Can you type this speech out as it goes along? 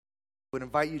would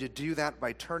invite you to do that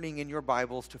by turning in your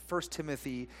Bibles to 1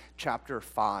 Timothy chapter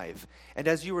 5. And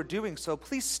as you are doing so,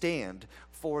 please stand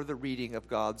for the reading of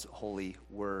God's holy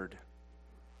word.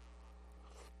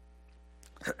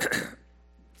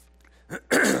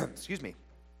 Excuse me.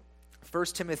 1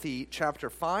 Timothy chapter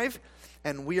 5,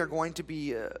 and we are going to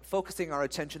be focusing our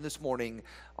attention this morning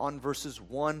on verses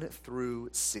 1 through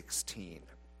 16.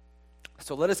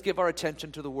 So let us give our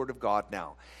attention to the word of God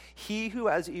now. He who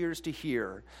has ears to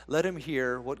hear, let him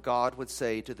hear what God would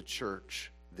say to the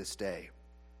church this day.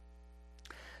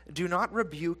 Do not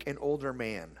rebuke an older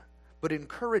man, but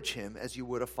encourage him as you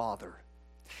would a father.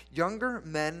 Younger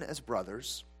men as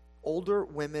brothers, older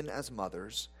women as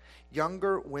mothers,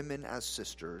 younger women as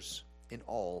sisters, in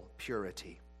all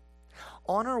purity.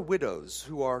 Honor widows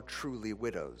who are truly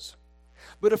widows.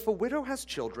 But if a widow has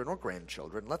children or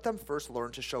grandchildren, let them first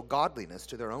learn to show godliness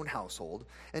to their own household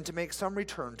and to make some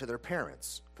return to their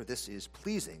parents, for this is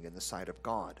pleasing in the sight of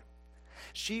God.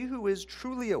 She who is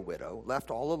truly a widow, left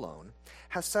all alone,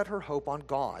 has set her hope on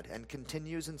God and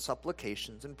continues in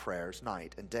supplications and prayers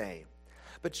night and day.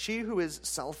 But she who is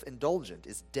self-indulgent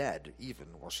is dead even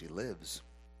while she lives.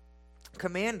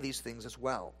 Command these things as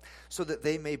well, so that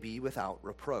they may be without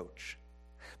reproach.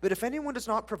 But if anyone does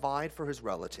not provide for his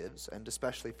relatives, and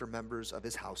especially for members of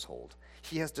his household,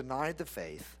 he has denied the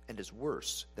faith and is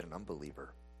worse than an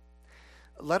unbeliever.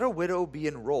 Let a widow be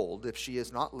enrolled if she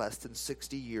is not less than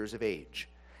 60 years of age,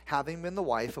 having been the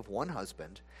wife of one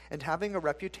husband, and having a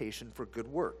reputation for good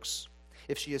works.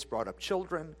 If she has brought up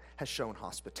children, has shown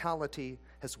hospitality,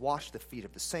 has washed the feet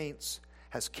of the saints,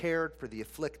 has cared for the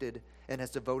afflicted, and has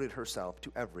devoted herself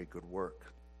to every good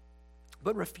work.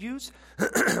 But refuse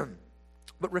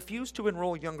to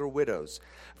enroll younger widows,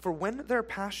 for when their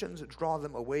passions draw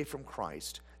them away from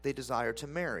Christ, they desire to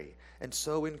marry, and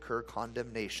so incur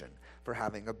condemnation for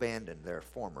having abandoned their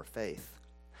former faith.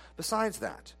 Besides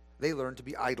that, they learn to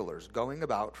be idlers, going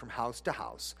about from house to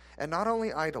house, and not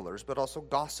only idlers, but also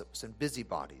gossips and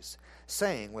busybodies,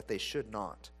 saying what they should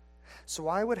not. So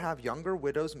I would have younger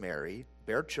widows marry,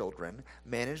 bear children,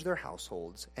 manage their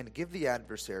households, and give the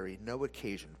adversary no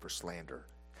occasion for slander.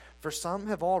 For some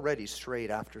have already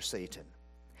strayed after Satan.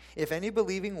 If any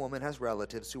believing woman has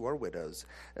relatives who are widows,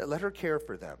 let her care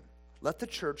for them. Let the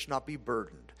church not be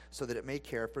burdened, so that it may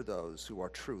care for those who are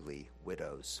truly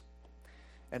widows.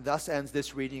 And thus ends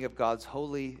this reading of God's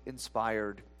holy,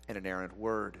 inspired, and inerrant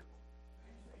word.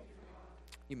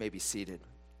 You may be seated.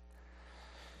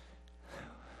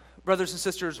 Brothers and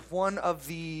sisters, one of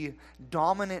the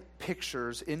dominant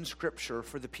pictures in Scripture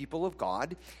for the people of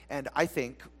God, and I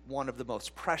think one of the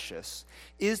most precious,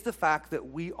 is the fact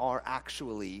that we are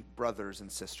actually brothers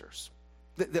and sisters,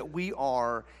 that we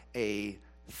are a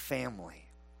family.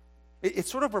 It's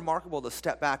sort of remarkable to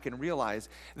step back and realize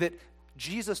that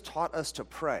Jesus taught us to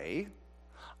pray,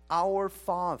 "Our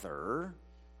Father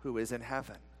who is in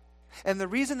heaven." And the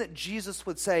reason that Jesus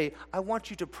would say, "I want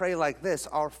you to pray like this,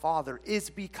 our Father," is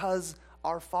because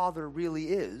our Father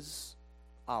really is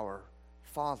our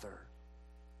Father.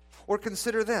 Or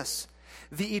consider this,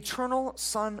 the eternal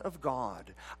Son of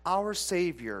God, our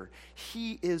Savior,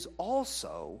 he is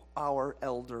also our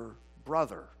elder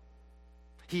brother.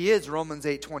 He is, Romans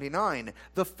 8:29,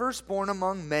 the firstborn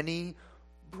among many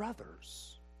brothers.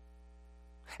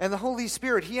 And the Holy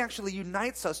Spirit, he actually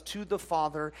unites us to the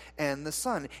Father and the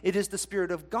Son. It is the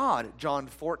Spirit of God, John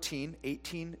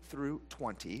 14:18 through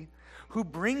 20, who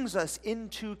brings us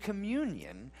into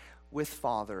communion with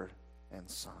Father and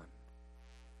Son.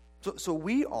 So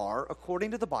we are,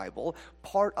 according to the Bible,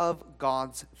 part of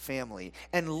God's family.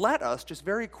 And let us just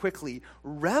very quickly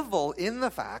revel in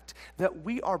the fact that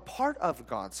we are part of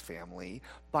God's family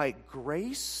by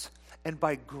grace and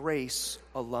by grace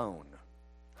alone.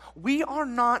 We are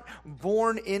not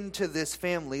born into this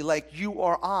family like you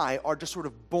or I are just sort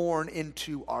of born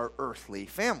into our earthly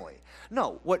family.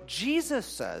 No, what Jesus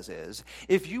says is,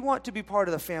 if you want to be part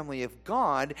of the family of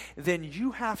God, then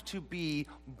you have to be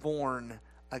born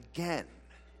again.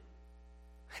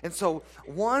 And so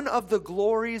one of the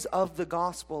glories of the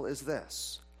gospel is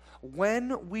this: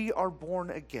 when we are born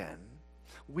again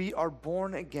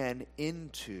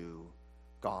into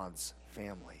God's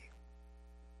family.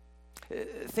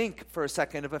 Think for a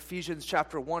second of Ephesians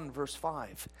chapter 1, verse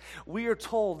 5. We are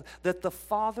told that the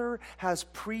Father has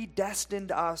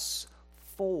predestined us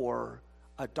for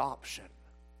adoption.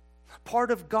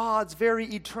 Part of God's very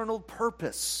eternal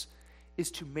purpose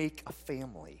is to make a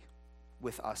family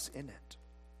with us in it.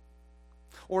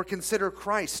 Or consider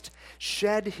Christ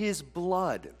shed his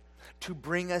blood to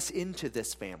bring us into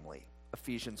this family,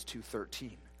 Ephesians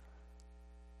 2:13.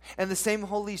 And the same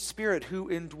Holy Spirit who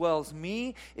indwells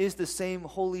me is the same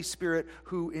Holy Spirit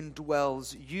who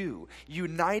indwells you,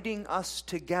 uniting us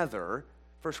together,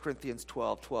 1 Corinthians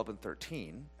 12 and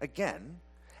 13, again,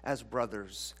 as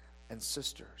brothers and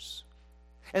sisters.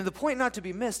 And the point not to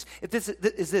be missed is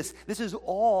this. This is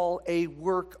all a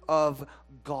work of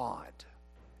God.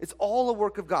 It's all a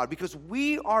work of God, because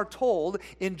we are told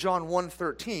in John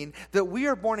 1:13 that we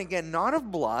are born again not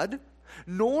of blood,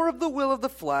 nor of the will of the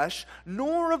flesh,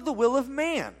 nor of the will of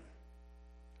man,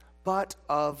 but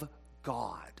of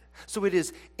God. So it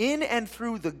is in and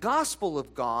through the gospel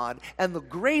of God and the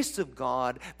grace of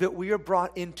God that we are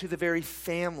brought into the very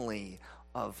family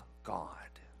of God.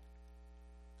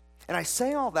 And I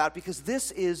say all that because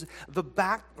this is the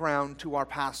background to our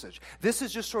passage. This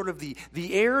is just sort of the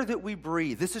air that we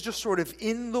breathe. This is just sort of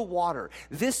in the water.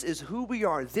 This is who we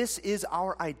are. This is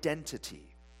our identity.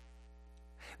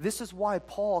 This is why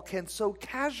Paul can so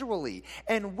casually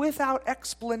and without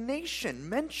explanation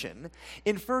mention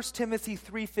in 1 Timothy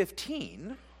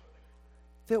 3:15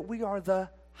 that we are the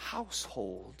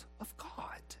household of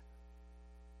God.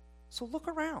 So look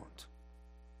around.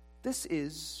 This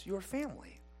is your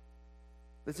family.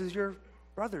 This is your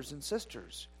brothers and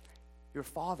sisters, your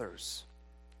fathers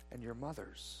and your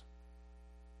mothers.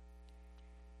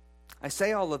 I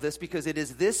say all of this because it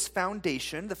is this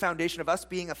foundation, the foundation of us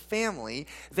being a family,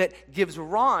 that gives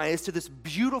rise to this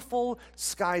beautiful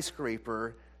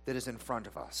skyscraper that is in front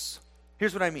of us.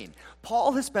 Here's what I mean.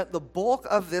 Paul has spent the bulk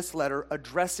of this letter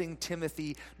addressing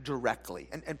Timothy directly.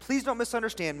 And please don't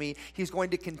misunderstand me. He's going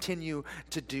to continue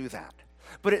to do that.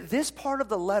 But at this part of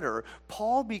the letter,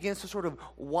 Paul begins to sort of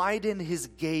widen his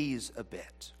gaze a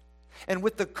bit. And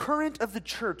with the current of the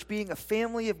church being a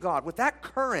family of God, with that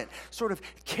current sort of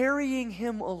carrying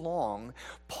him along,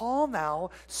 Paul now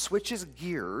switches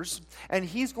gears, and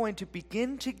he's going to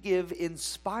begin to give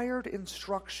inspired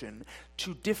instruction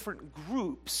to different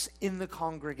groups in the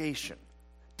congregation,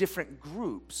 different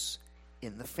groups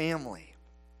in the family.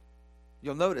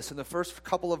 You'll notice in the first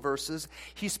couple of verses,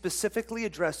 he specifically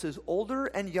addresses older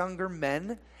and younger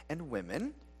men and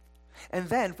women. And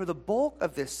then for the bulk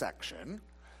of this section,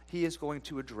 he is going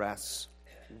to address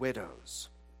widows.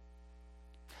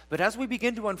 But as we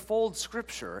begin to unfold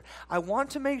Scripture, I want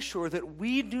to make sure that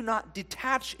we do not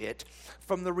detach it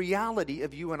from the reality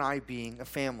of you and I being a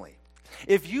family.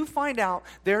 If you find out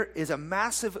there is a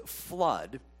massive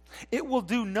flood, it will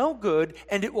do no good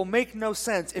and it will make no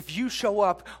sense if you show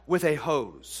up with a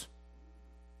hose.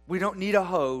 We don't need a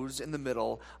hose in the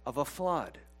middle of a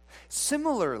flood.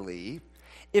 Similarly,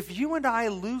 if you and I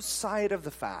lose sight of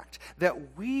the fact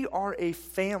that we are a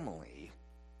family,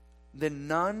 then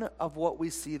none of what we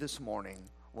see this morning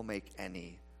will make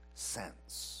any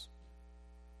sense.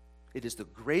 It is the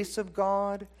grace of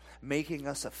God making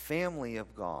us a family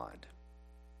of God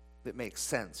that makes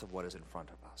sense of what is in front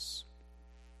of us.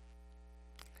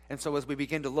 And so as we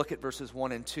begin to look at verses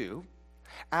 1 and 2,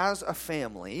 as a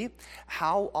family,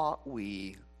 how ought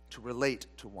we to relate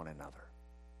to one another?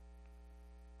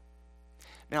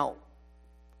 Now,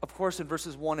 of course, in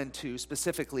verses 1 and 2,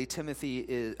 specifically,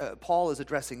 Paul is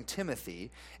addressing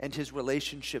Timothy and his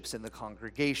relationships in the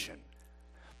congregation.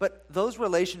 But those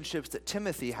relationships that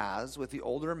Timothy has with the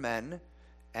older men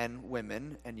and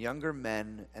women and younger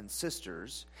men and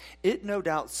sisters, it no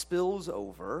doubt spills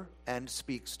over and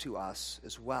speaks to us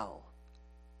as well.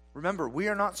 Remember, we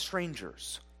are not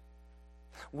strangers.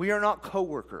 We are not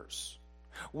co-workers.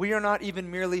 We are not even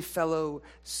merely fellow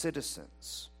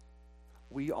citizens.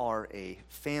 We are a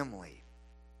family.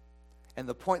 And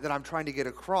the point that I'm trying to get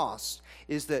across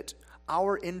is that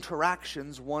our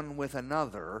interactions one with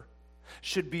another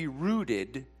should be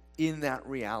rooted in that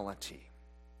reality.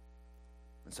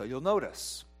 And so you'll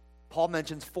notice, Paul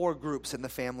mentions 4 groups in the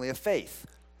family of faith: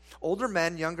 older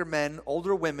men,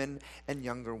 older women, and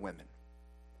younger women.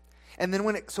 And then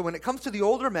when it comes to the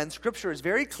older men, Scripture is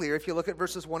very clear. If you look at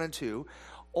verses 1 and 2,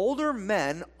 older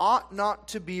men ought not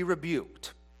to be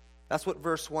rebuked. That's what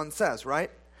verse 1 says, right?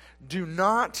 Do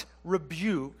not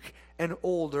rebuke an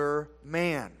older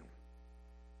man.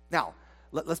 Now,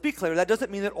 let's be clear. That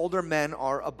doesn't mean that older men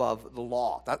are above the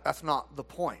law. That's not the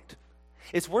point.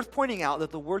 It's worth pointing out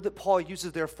that the word that Paul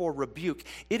uses there for rebuke,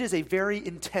 it is a very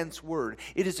intense word.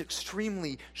 It is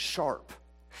extremely sharp.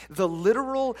 The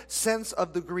literal sense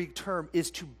of the Greek term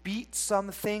is to beat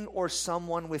something or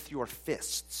someone with your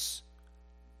fists.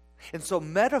 And so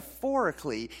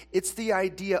metaphorically, it's the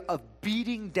idea of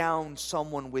beating down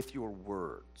someone with your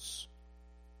words.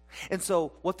 And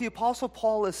so what the Apostle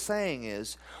Paul is saying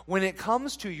is, when it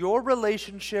comes to your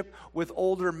relationship with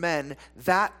older men,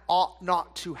 that ought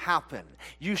not to happen.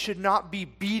 You should not be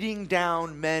beating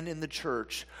down men in the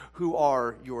church who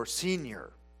are your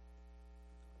senior.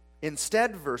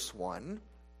 Instead, verse 1,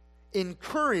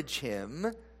 encourage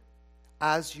him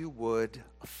as you would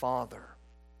a father.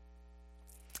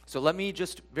 So let me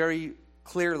just very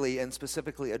clearly and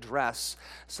specifically address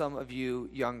some of you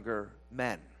younger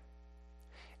men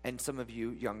and some of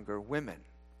you younger women.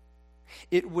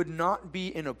 It would not be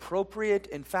inappropriate,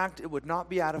 in fact, it would not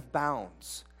be out of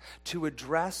bounds to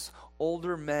address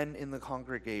older men in the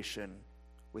congregation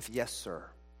with yes, sir,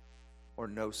 or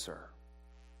no, sir.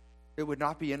 It would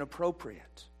not be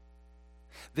inappropriate.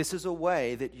 This is a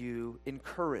way that you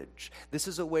encourage. This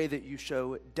is a way that you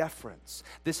show deference.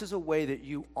 This is a way that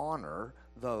you honor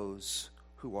those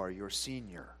who are your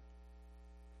senior.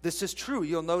 This is true.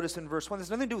 You'll notice in verse 1, this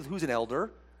has nothing to do with who's an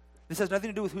elder. This has nothing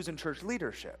to do with who's in church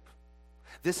leadership.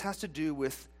 This has to do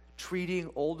with treating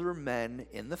older men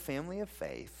in the family of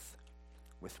faith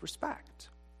with respect.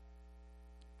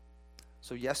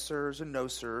 So yes, sirs and no,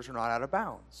 sirs are not out of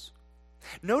bounds.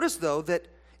 Notice, though, that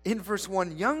in verse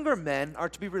 1, younger men are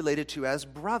to be related to as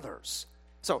brothers.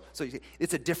 So you see,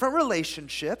 it's a different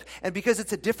relationship, and because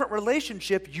it's a different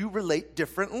relationship, you relate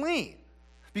differently.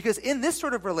 Because in this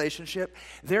sort of relationship,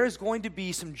 there is going to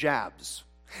be some jabs.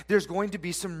 There's going to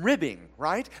be some ribbing,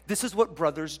 right? This is what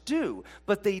brothers do,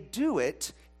 but they do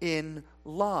it in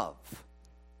love,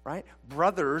 right?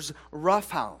 Brothers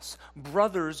roughhouse.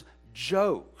 Brothers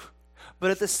joke.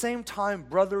 But at the same time,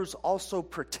 brothers also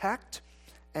protect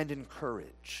and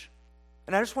encourage.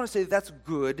 And I just want to say that's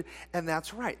good and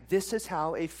that's right. This is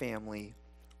how a family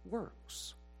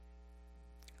works.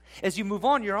 As you move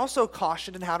on, you're also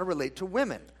cautioned in how to relate to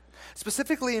women.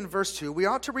 Specifically in verse 2, we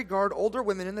ought to regard older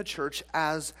women in the church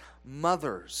as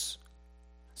mothers.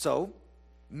 So,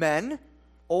 men,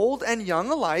 old and young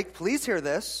alike, please hear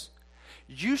this.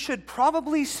 You should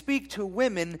probably speak to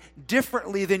women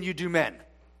differently than you do men.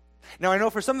 Now, I know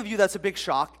for some of you that's a big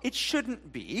shock. It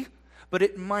shouldn't be, but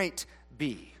it might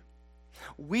be.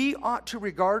 We ought to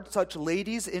regard such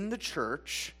ladies in the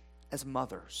church as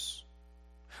mothers,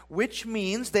 which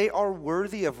means they are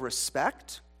worthy of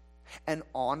respect and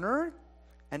honor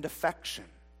and affection.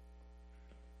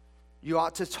 You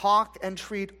ought to talk and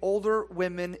treat older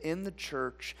women in the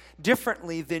church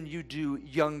differently than you do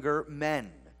younger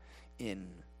men in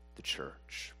the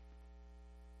church.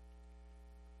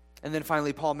 And then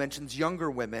finally, Paul mentions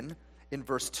younger women in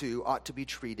verse 2 ought to be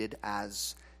treated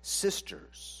as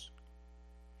sisters.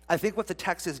 I think what the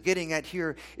text is getting at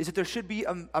here is that there should be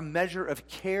a measure of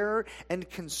care and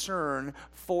concern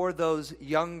for those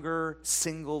younger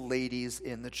single ladies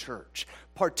in the church.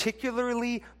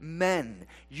 Particularly men.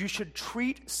 You should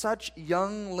treat such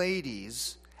young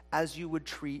ladies as you would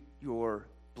treat your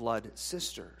blood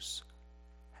sisters.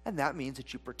 And that means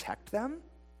that you protect them,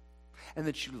 and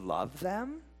that you love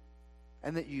them,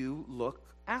 and that you look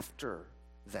after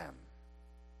them.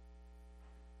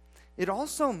 It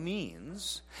also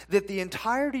means that the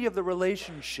entirety of the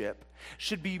relationship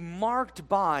should be marked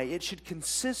by, it should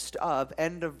consist of,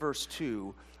 end of verse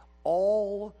 2,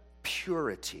 all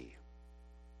purity.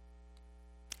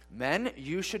 Men,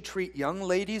 you should treat young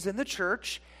ladies in the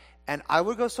church, and I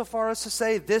would go so far as to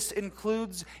say this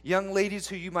includes young ladies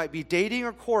who you might be dating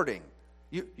or courting.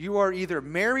 You are either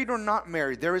married or not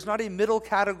married. There is not a middle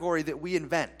category that we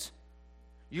invent.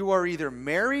 You are either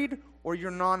married or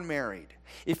you're non-married.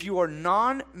 If you are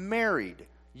non-married,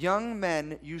 young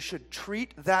men, you should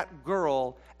treat that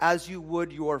girl as you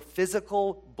would your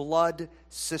physical blood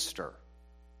sister.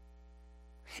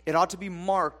 It ought to be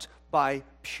marked by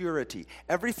purity.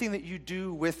 Everything that you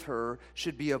do with her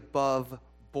should be above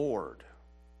board.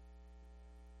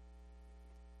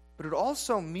 But it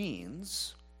also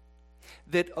means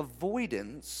that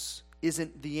avoidance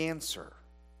isn't the answer.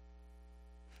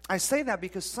 I say that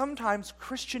because sometimes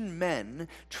Christian men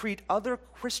treat other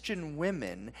Christian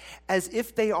women as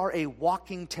if they are a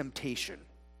walking temptation,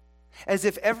 as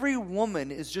if every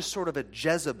woman is just sort of a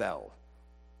Jezebel.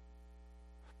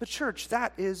 But church,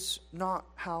 that is not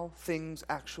how things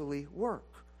actually work.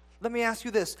 Let me ask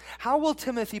you this. How will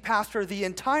Timothy pastor the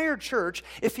entire church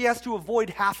if he has to avoid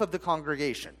half of the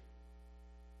congregation?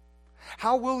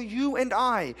 How will you and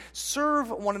I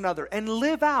serve one another and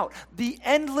live out the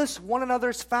endless one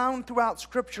another's found throughout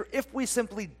Scripture if we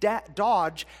simply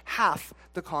dodge half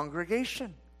the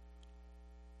congregation?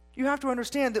 You have to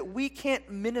understand that we can't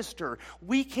minister,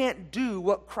 we can't do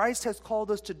what Christ has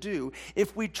called us to do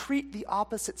if we treat the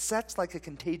opposite sex like a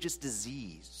contagious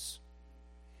disease.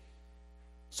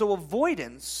 So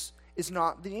avoidance is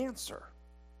not the answer.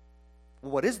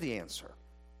 What is the answer?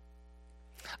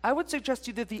 I would suggest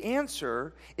to you that the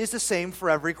answer is the same for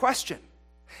every question.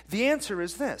 The answer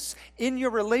is this: in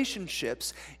your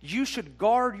relationships, you should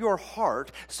guard your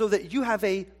heart so that you have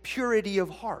a purity of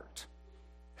heart,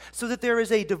 so that there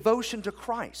is a devotion to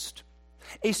Christ,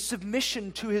 a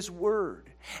submission to His Word,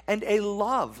 and a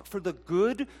love for the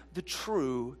good, the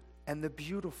true, and the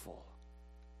beautiful.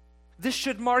 This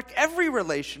should mark every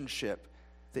relationship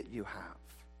that you have.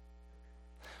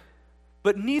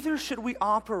 But neither should we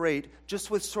operate just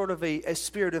with sort of a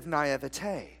spirit of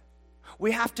naivete.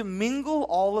 We have to mingle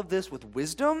all of this with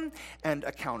wisdom and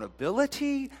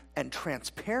accountability and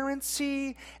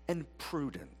transparency and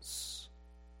prudence.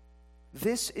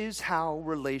 This is how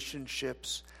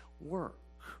relationships work.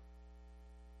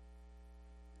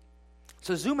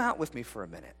 So zoom out with me for a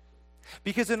minute.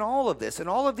 Because in all of this, in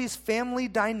all of these family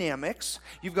dynamics,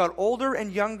 you've got older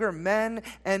and younger men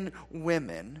and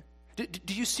women.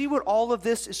 Do you see what all of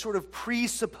this is sort of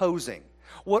presupposing?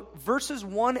 What verses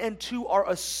 1 and 2 are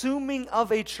assuming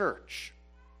of a church?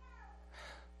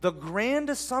 The grand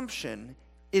assumption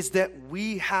is that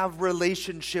we have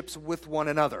relationships with one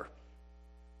another.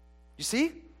 You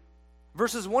see?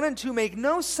 Verses 1 and 2 make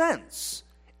no sense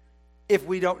if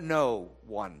we don't know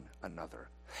one another.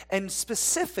 And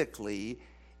specifically,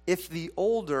 if the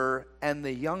older and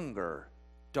the younger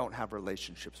don't have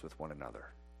relationships with one another.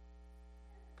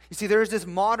 You see, there is this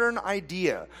modern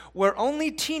idea where only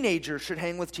teenagers should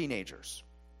hang with teenagers,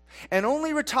 and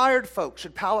only retired folks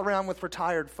should pal around with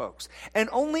retired folks, and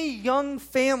only young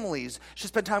families should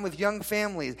spend time with young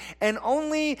families, and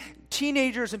only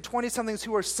teenagers and 20-somethings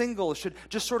who are single should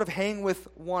just sort of hang with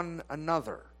one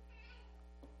another.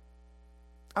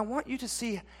 I want you to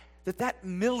see that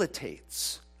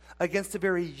militates against the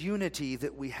very unity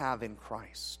that we have in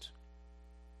Christ.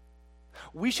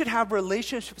 We should have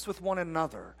relationships with one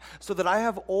another so that I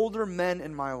have older men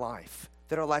in my life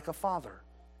that are like a father.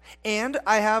 And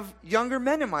I have younger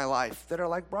men in my life that are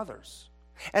like brothers.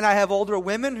 And I have older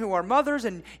women who are mothers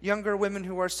and younger women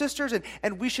who are sisters.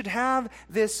 And we should have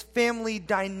this family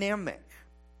dynamic.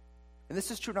 And this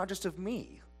is true not just of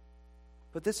me,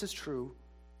 but this is true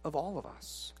of all of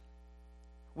us.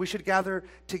 We should gather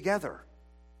together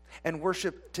and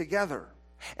worship together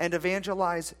and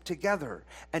evangelize together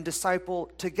and disciple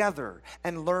together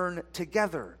and learn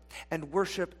together and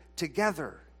worship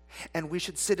together. And we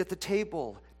should sit at the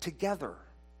table together.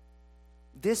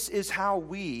 This is how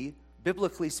we,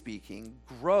 biblically speaking,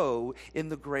 grow in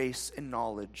the grace and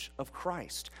knowledge of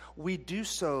Christ. We do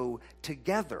so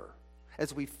together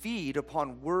as we feed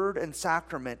upon word and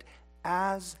sacrament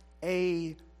as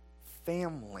a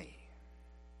family.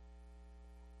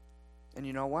 And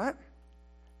you know what?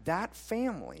 That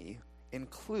family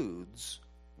includes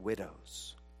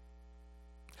widows.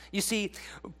 You see,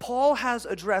 Paul has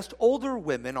addressed older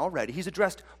women already. He's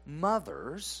addressed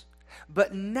mothers.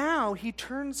 But now he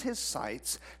turns his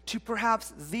sights to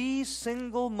perhaps the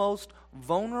single most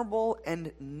vulnerable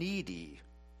and needy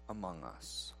among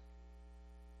us.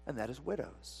 And that is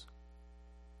widows.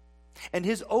 And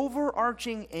his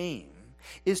overarching aim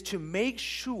is to make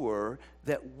sure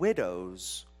that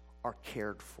widows are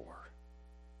cared for.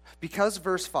 Because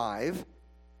verse 5,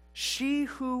 she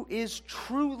who is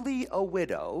truly a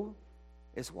widow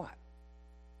is what?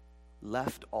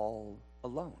 Left all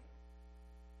alone.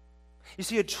 You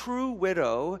see, a true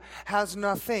widow has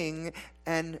nothing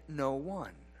and no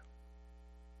one.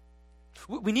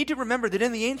 We need to remember that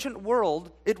in the ancient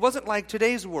world, it wasn't like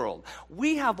today's world.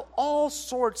 We have all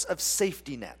sorts of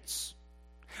safety nets.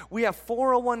 We have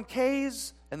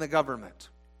 401ks and the government.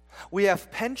 We have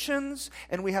pensions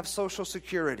and we have Social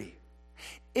Security.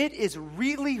 It is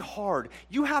really hard.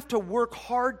 You have to work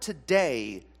hard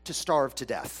today to starve to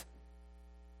death.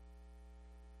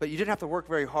 But you didn't have to work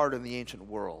very hard in the ancient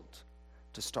world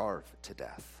to starve to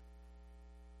death.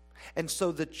 And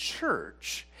so the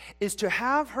church is to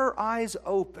have her eyes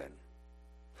open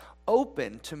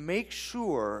to make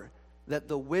sure that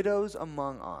the widows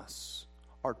among us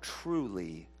are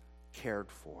truly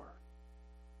cared for.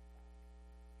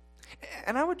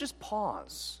 And I would just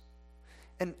pause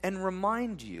and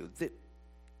remind you that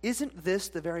isn't this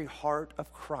the very heart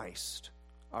of Christ,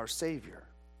 our Savior?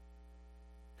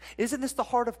 Isn't this the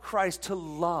heart of Christ to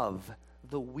love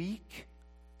the weak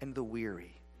and the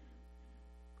weary,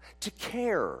 to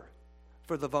care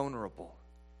for the vulnerable,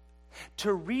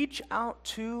 to reach out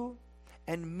to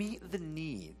and meet the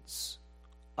needs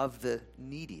of the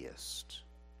neediest?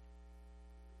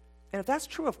 And if that's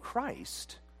true of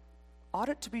Christ, ought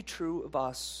it to be true of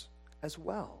us as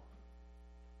well?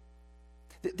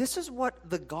 This is what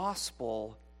the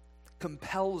gospel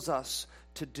compels us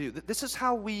to do. This is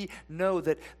how we know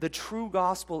that the true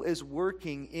gospel is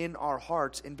working in our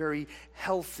hearts in very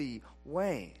healthy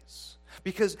ways.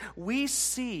 Because we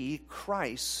see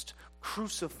Christ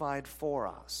crucified for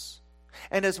us.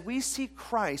 And as we see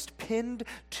Christ pinned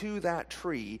to that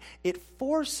tree, it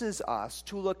forces us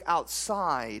to look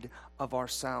outside of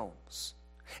ourselves.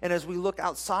 And as we look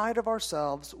outside of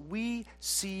ourselves, we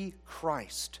see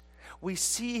Christ. We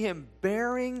see him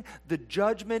bearing the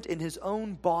judgment in his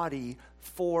own body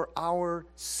for our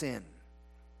sin.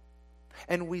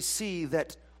 And we see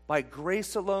that by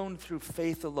grace alone, through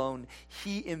faith alone,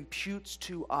 he imputes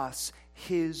to us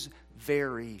his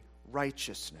very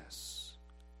righteousness.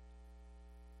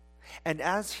 And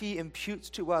as he imputes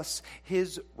to us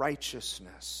his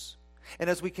righteousness, and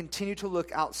as we continue to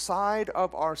look outside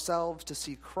of ourselves to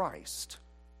see Christ,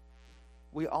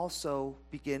 we also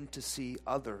begin to see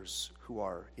others who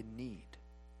are in need.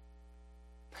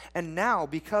 And now,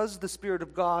 because the Spirit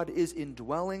of God is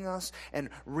indwelling us and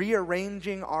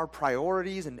rearranging our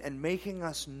priorities and making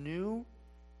us new,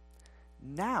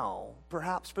 now,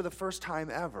 perhaps for the first time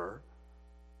ever,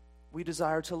 we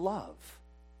desire to love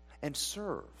and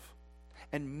serve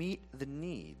and meet the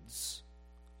needs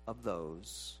of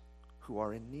those who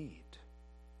are in need.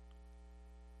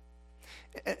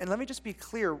 And let me just be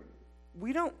clear,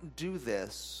 we don't do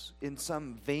this in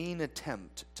some vain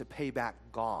attempt to pay back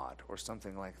God or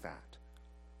something like that.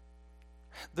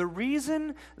 The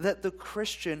reason that the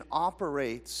Christian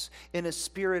operates in a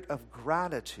spirit of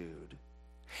gratitude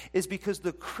is because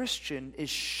the Christian is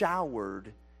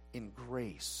showered in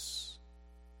grace.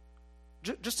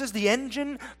 Just as the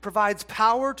engine provides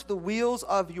power to the wheels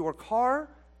of your car,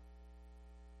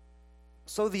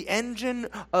 so the engine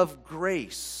of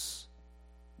grace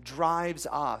drives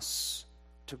us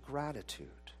to gratitude.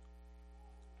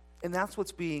 And that's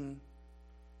what's being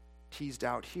teased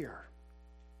out here.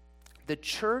 The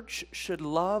church should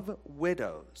love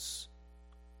widows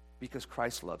because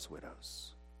Christ loves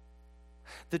widows.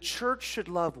 The church should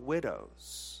love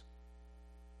widows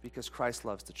because Christ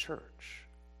loves the church.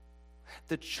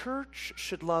 The church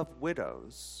should love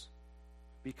widows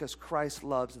because Christ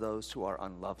loves those who are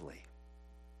unlovely.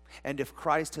 And if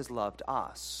Christ has loved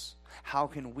us, how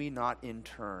can we not in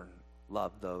turn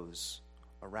love those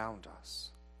around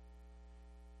us?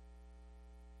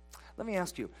 Let me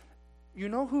ask you, you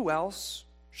know who else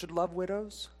should love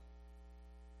widows?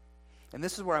 And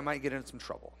this is where I might get into some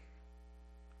trouble.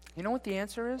 You know what the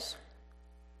answer is?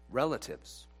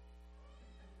 Relatives.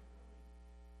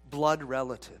 Blood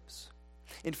relatives.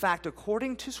 In fact,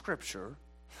 according to Scripture,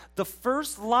 the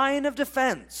first line of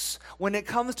defense when it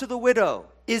comes to the widow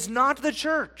is not the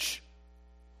church.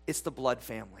 It's the blood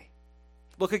family.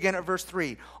 Look again at verse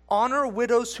 3. Honor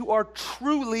widows who are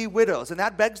truly widows. And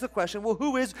that begs the question, well,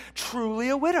 who is truly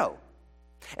a widow?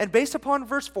 And based upon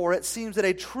verse 4, it seems that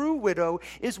a true widow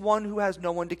is one who has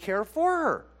no one to care for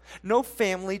her, no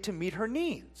family to meet her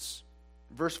needs.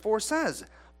 Verse 4 says,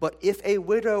 but if a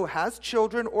widow has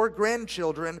children or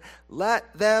grandchildren,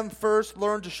 let them first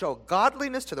learn to show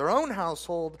godliness to their own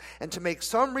household and to make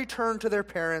some return to their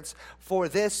parents, for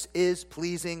this is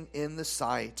pleasing in the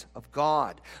sight of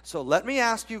God. So let me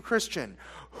ask you, Christian,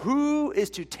 who is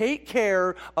to take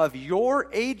care of your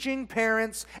aging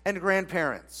parents and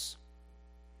grandparents?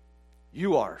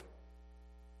 You are.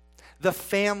 The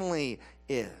family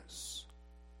is.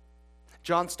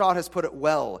 John Stott has put it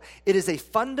well. It is a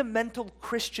fundamental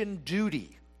Christian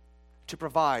duty to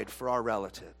provide for our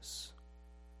relatives.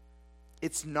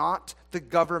 It's not the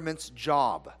government's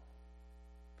job.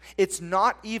 It's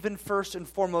not even first and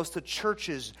foremost the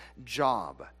church's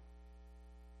job.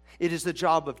 It is the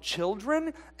job of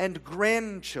children and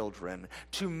grandchildren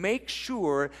to make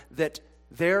sure that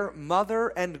their mother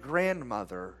and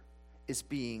grandmother is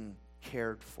being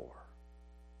cared for.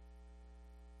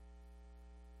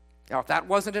 Now, if that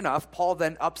wasn't enough, Paul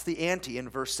then ups the ante in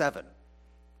verse 7.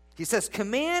 He says,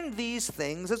 command these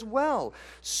things as well,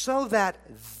 so that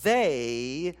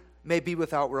they may be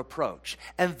without reproach.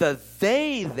 And the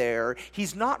they there,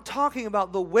 he's not talking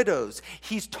about the widows.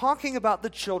 He's talking about the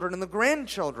children and the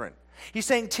grandchildren. He's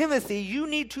saying, Timothy, you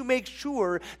need to make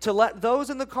sure to let those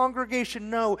in the congregation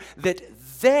know that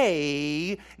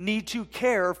they need to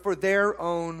care for their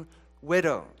own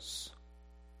widows.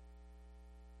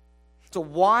 So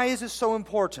why is this so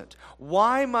important?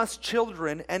 Why must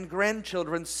children and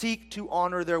grandchildren seek to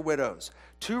honor their widows?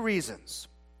 2 reasons.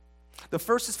 The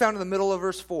first is found in the middle of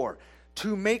verse 4.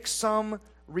 To make some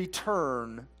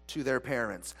return to their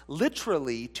parents.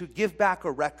 Literally, to give back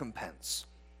a recompense.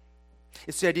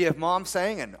 It's the idea of mom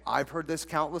saying, and I've heard this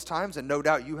countless times, and no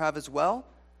doubt you have as well.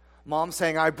 Mom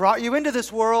saying, I brought you into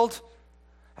this world,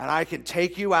 and I can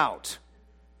take you out.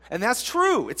 And that's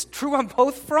true. It's true on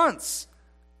both fronts.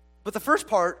 But the first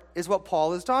part is what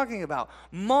Paul is talking about.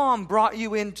 Mom brought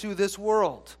you into this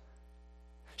world.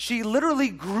 She literally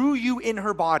grew you in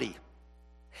her body.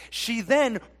 She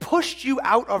then pushed you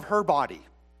out of her body.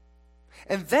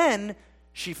 And then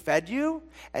she fed you,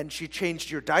 and she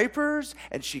changed your diapers,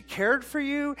 and she cared for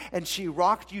you, and she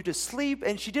rocked you to sleep,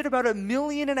 and she did about 1.5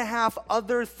 million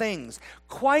other things.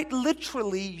 Quite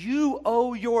literally, you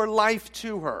owe your life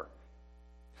to her.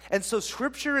 And so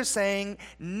Scripture is saying,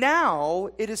 now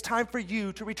it is time for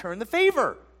you to return the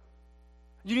favor.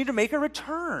 You need to make a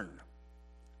return.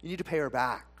 You need to pay her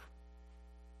back.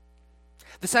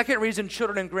 The second reason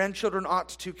children and grandchildren ought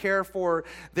to care for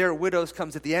their widows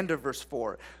comes at the end of verse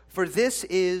 4. For this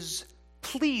is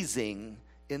pleasing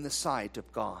in the sight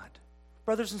of God.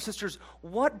 Brothers and sisters,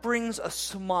 what brings a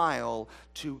smile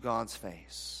to God's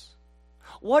face?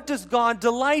 What does God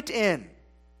delight in?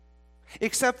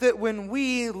 Except that when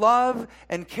we love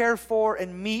and care for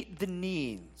and meet the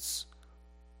needs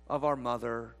of our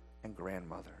mother and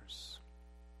grandmothers.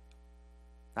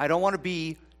 I don't want to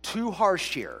be too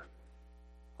harsh here.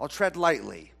 I'll tread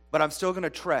lightly, but I'm still going to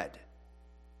tread.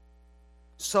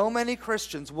 So many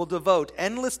Christians will devote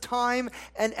endless time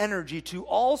and energy to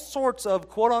all sorts of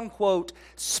quote-unquote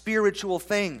spiritual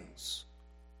things.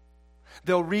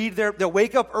 They'll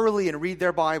wake up early and read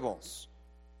their Bibles.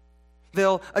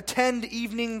 They'll attend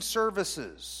evening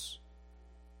services.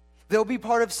 They'll be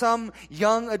part of some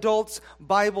young adults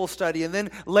Bible study. And then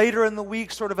later in the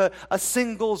week, sort of a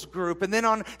singles group. And then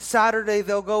on Saturday,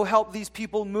 they'll go help these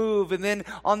people move. And then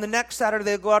on the next Saturday,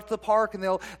 they'll go out to the park and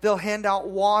they'll hand out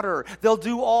water. They'll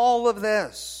do all of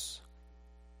this.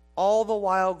 All the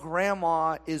while,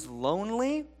 grandma is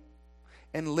lonely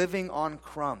and living on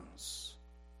crumbs.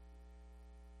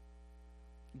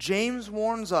 James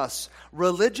warns us,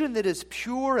 religion that is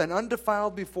pure and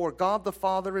undefiled before God the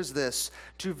Father is this,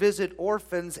 to visit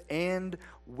orphans and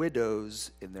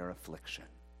widows in their affliction.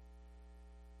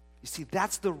 You see,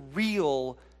 that's the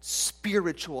real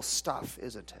spiritual stuff,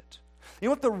 isn't it? You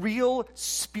know what the real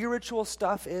spiritual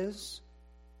stuff is?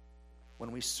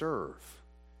 When we serve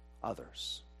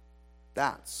others.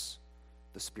 That's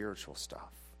the spiritual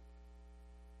stuff.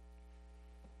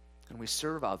 And we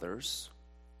serve others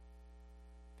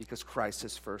because Christ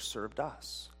has first served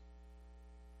us.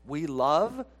 We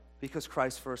love because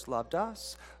Christ first loved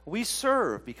us. We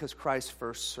serve because Christ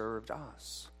first served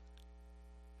us.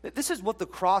 This is what the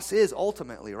cross is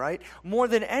ultimately, right? More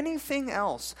than anything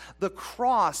else, the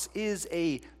cross is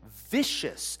a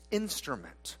vicious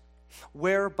instrument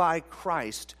whereby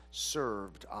Christ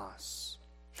served us.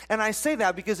 And I say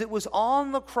that because it was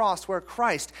on the cross where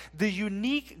Christ, the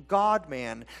unique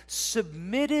God-man,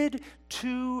 submitted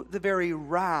to the very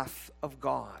wrath of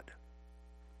God.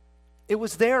 It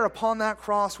was there upon that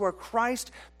cross where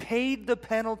Christ paid the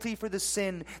penalty for the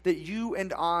sin that you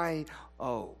and I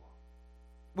owe.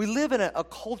 We live in a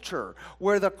culture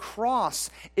where the cross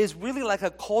is really like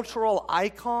a cultural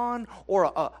icon or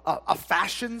a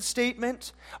fashion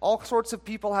statement. All sorts of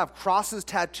people have crosses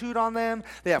tattooed on them.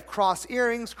 They have cross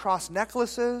earrings, cross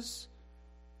necklaces.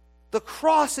 The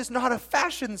cross is not a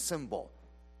fashion symbol.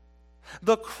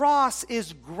 The cross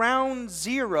is ground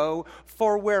zero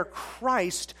for where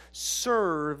Christ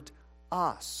served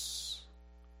us.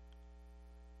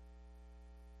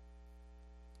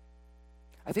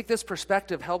 I think this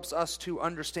perspective helps us to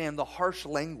understand the harsh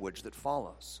language that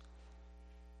follows.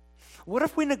 What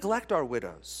if we neglect our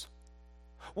widows?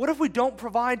 What if we don't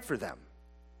provide for them?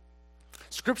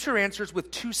 Scripture answers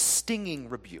with 2 stinging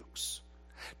rebukes.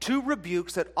 2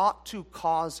 rebukes that ought to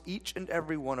cause each and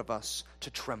every one of us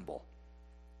to tremble.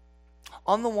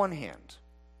 On the one hand,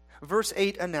 verse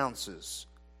 8 announces,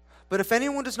 "But if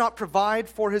anyone does not provide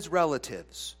for his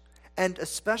relatives, and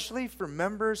especially for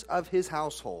members of his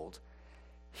household,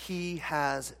 he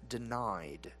has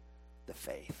denied the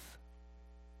faith."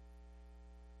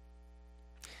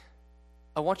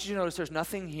 I want you to notice there's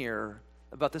nothing here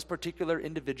about this particular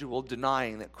individual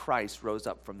denying that Christ rose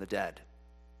up from the dead.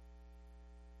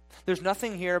 There's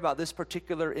nothing here about this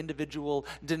particular individual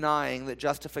denying that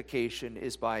justification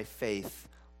is by faith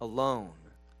alone.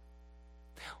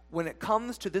 When it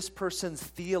comes to this person's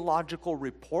theological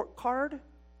report card,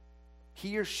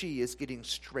 he or she is getting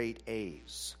straight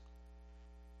A's.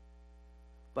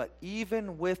 But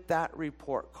even with that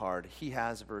report card, he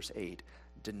has, verse 8,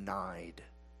 denied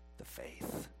the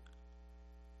faith.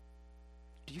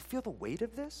 Do you feel the weight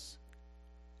of this?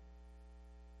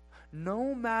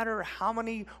 No matter how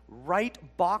many right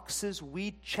boxes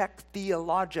we check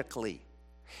theologically,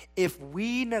 if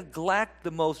we neglect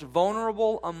the most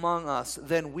vulnerable among us,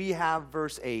 then we have,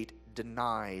 verse 8,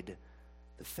 denied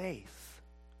the faith.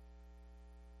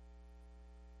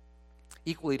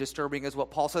 Equally disturbing is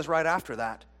what Paul says right after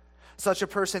that. Such a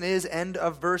person is, end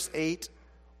of verse 8,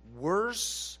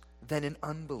 worse than an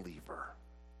unbeliever.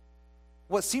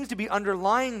 What seems to be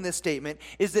underlying this statement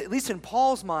is that, at least in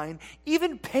Paul's mind,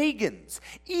 even pagans,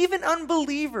 even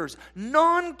unbelievers,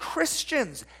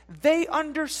 non-Christians, they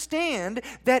understand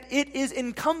that it is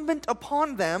incumbent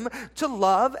upon them to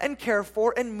love and care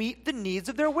for and meet the needs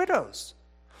of their widows.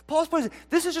 Paul's point is,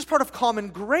 this is just part of common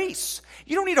grace.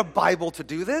 You don't need a Bible to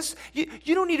do this.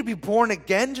 You don't need to be born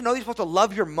again to know you're supposed to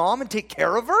love your mom and take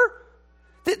care of her.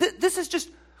 This is just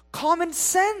common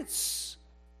sense.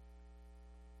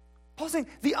 Paul's saying,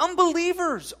 the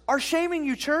unbelievers are shaming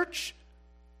you, church.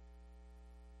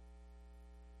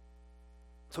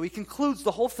 So he concludes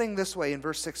the whole thing this way in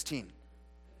verse 16.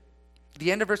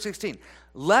 The end of verse 16.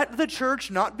 Let the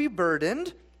church not be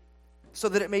burdened, so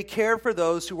that it may care for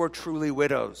those who are truly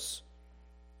widows.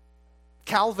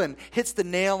 Calvin hits the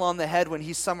nail on the head when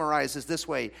he summarizes this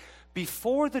way.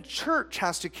 Before the church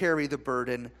has to carry the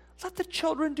burden, let the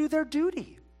children do their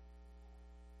duty.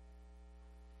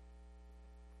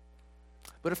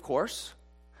 But of course,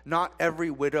 not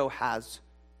every widow has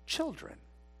children.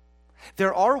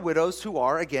 There are widows who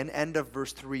are, again, end of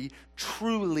verse 3,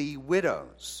 truly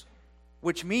widows,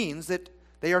 which means that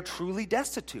they are truly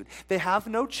destitute. They have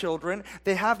no children.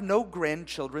 They have no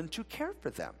grandchildren to care for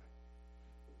them.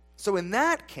 So in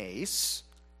that case,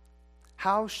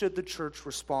 how should the church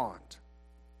respond?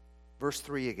 Verse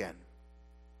 3 again.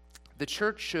 The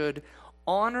church should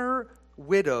honor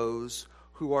widows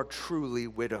who are truly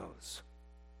widows.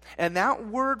 And that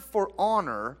word for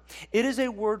honor, it is a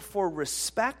word for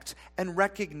respect and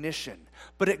recognition.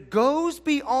 But it goes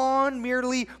beyond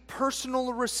merely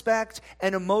personal respect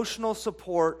and emotional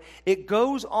support. It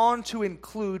goes on to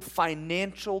include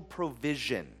financial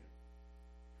provision.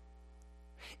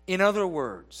 In other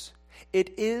words,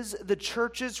 it is the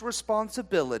church's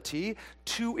responsibility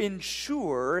to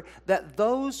ensure that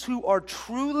those who are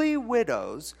truly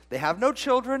widows, they have no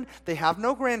children, they have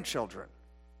no grandchildren,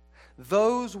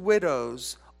 those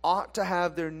widows ought to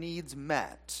have their needs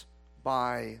met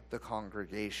by the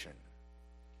congregation.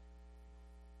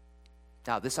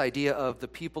 Now, this idea of the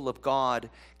people of God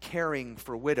caring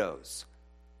for widows,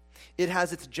 it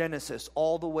has its genesis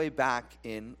all the way back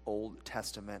in Old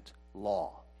Testament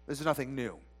law. This is nothing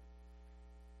new.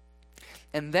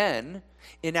 And then,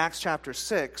 in Acts chapter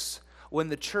 6, when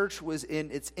the church was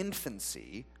in its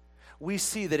infancy, we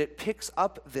see that it picks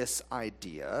up this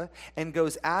idea and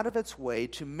goes out of its way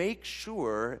to make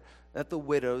sure that the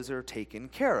widows are taken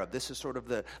care of. This is sort of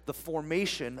the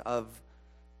formation of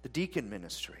the deacon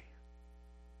ministry.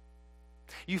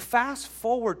 You fast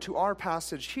forward to our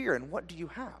passage here, and what do you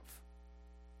have?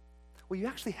 Well, you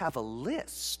actually have a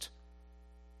list.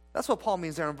 That's what Paul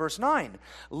means there in verse 9.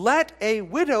 Let a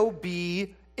widow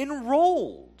be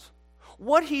enrolled.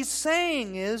 What he's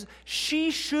saying is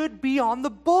she should be on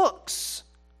the books.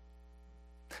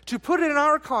 To put it in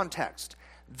our context,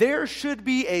 there should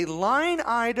be a line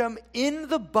item in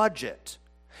the budget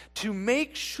to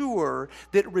make sure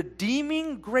that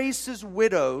Redeeming Grace's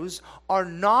widows are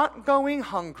not going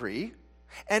hungry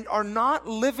and are not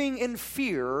living in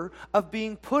fear of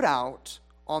being put out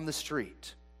on the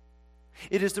street.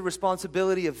 It is the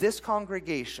responsibility of this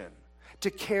congregation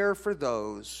to care for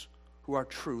those who are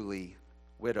truly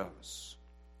widows.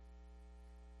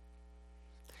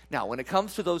 Now, when it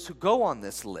comes to those who go on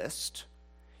this list,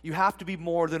 you have to be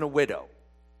more than a widow.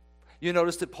 You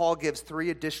notice that Paul gives 3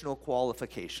 additional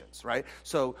qualifications, right?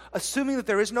 So, assuming that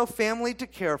there is no family to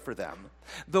care for them,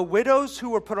 the widows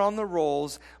who are put on the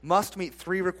rolls must meet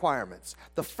 3 requirements.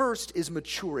 The first is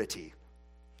maturity.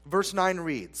 Verse 9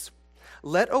 reads,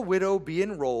 "Let a widow be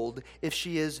enrolled if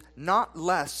she is not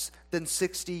less than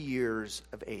 60 years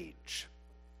of age."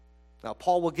 Now,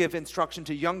 Paul will give instruction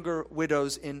to younger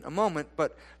widows in a moment,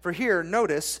 but for here,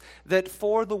 notice that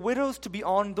for the widows to be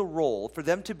on the roll, for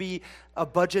them to be a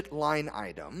budget line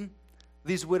item,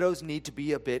 these widows need to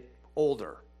be a bit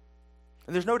older.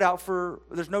 And there's no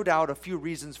doubt a few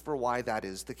reasons for why that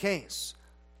is the case.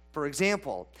 For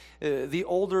example, the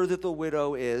older that the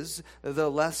widow is, the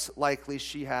less likely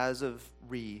she has of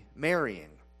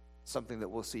remarrying, something that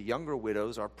we'll see younger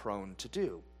widows are prone to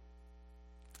do.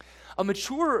 A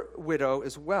mature widow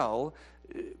as well,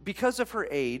 because of her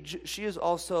age, she is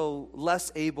also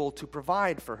less able to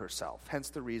provide for herself, hence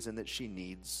the reason that she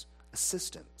needs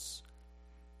assistance.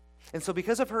 And so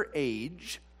because of her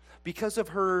age, because of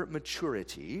her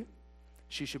maturity,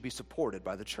 she should be supported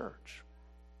by the church.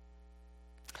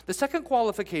 The second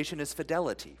qualification is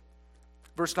fidelity.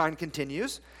 Verse 9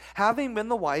 continues, having been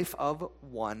the wife of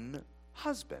one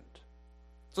husband.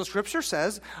 So Scripture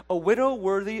says a widow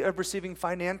worthy of receiving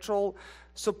financial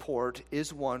support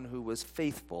is one who was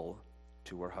faithful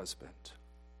to her husband.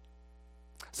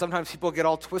 Sometimes people get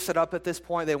all twisted up at this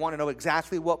point. They want to know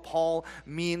exactly what Paul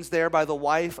means there by the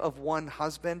wife of one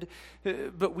husband.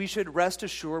 But we should rest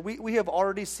assured, we have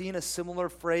already seen a similar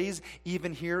phrase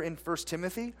even here in 1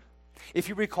 Timothy. If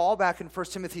you recall back in 1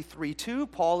 Timothy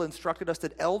 3:2, Paul instructed us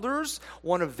that elders,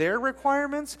 one of their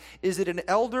requirements is that an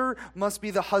elder must be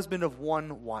the husband of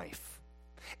one wife.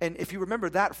 And if you remember,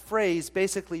 that phrase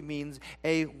basically means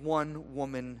a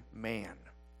one-woman man.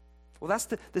 Well, that's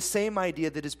the same idea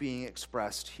that is being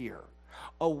expressed here.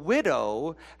 A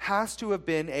widow has to have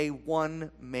been a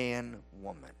one-man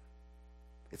woman.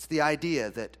 It's the idea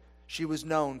that she was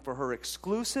known for her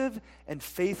exclusive and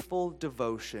faithful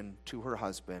devotion to her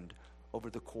husband over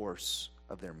the course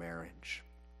of their marriage.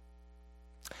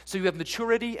 So you have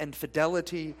maturity and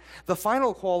fidelity. The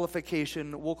final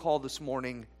qualification we'll call this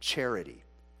morning charity.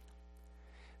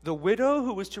 The widow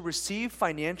who is to receive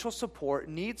financial support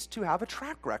needs to have a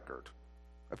track record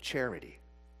of charity.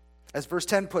 As verse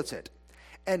 10 puts it,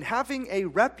 and having a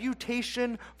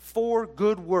reputation for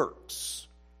good works.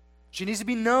 She needs to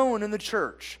be known in the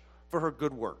church for her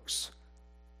good works.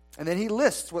 And then he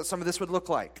lists what some of this would look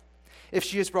like. If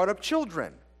she has brought up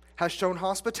children, has shown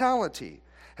hospitality,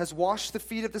 has washed the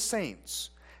feet of the saints,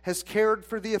 has cared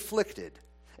for the afflicted,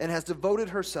 and has devoted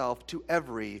herself to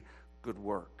every good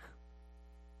work.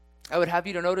 I would have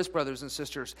you to notice, brothers and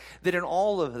sisters, that in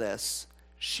all of this,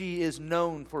 she is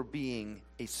known for being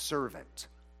a servant.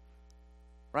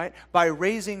 Right? By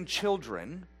raising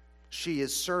children, she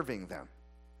is serving them.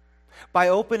 By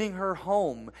opening her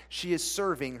home, she is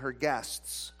serving her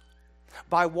guests.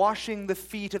 By washing the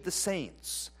feet of the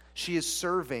saints, she is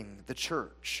serving the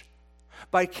church.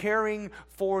 By caring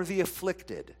for the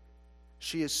afflicted,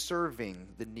 she is serving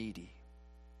the needy.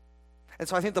 And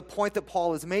so I think the point that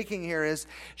Paul is making here is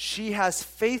she has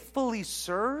faithfully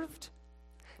served.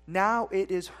 Now it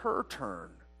is her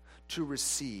turn to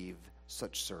receive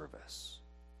such service.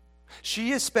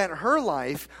 She has spent her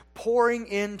life pouring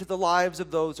into the lives of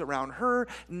those around her.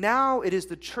 Now it is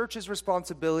the church's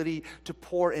responsibility to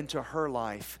pour into her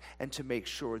life and to make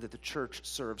sure that the church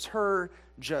serves her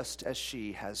just as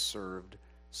she has served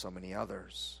so many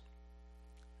others.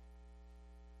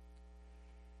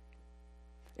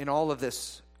 In all of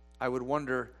this, I would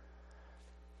wonder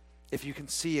if you can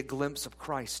see a glimpse of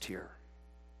Christ here.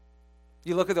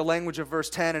 You look at the language of verse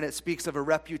 10 and it speaks of a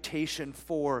reputation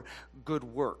for good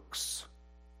works.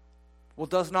 Well,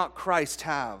 does not Christ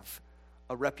have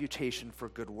a reputation for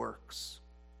good works?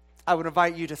 I would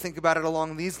invite you to think about it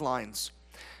along these lines.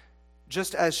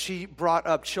 Just as she brought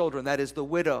up children, that is, the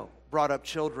widow brought up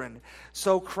children,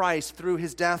 so Christ, through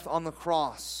his death on the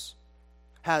cross,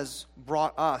 has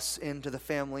brought us into the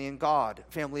family of God,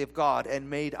 and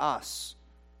made us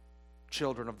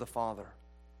children of the Father.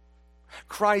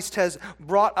 Christ has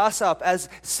brought us up as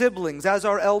siblings, as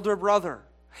our elder brother.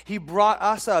 He brought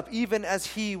us up even as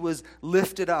he was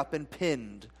lifted up and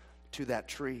pinned to that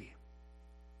tree.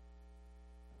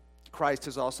 Christ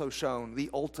has also shown the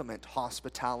ultimate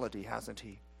hospitality, hasn't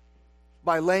he?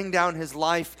 By laying down his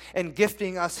life and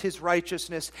gifting us his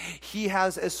righteousness, he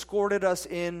has escorted us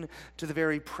in to the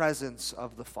very presence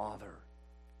of the Father.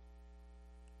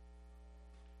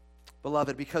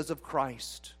 Beloved, because of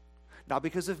Christ, not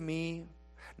because of me,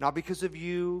 not because of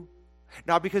you,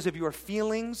 not because of your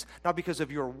feelings, not because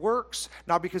of your works,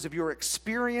 not because of your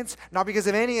experience, not because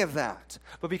of any of that,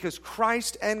 but because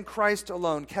Christ and Christ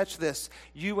alone, catch this,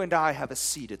 you and I have a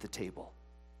seat at the table.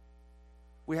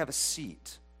 We have a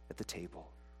seat at the table.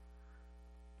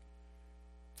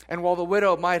 And while the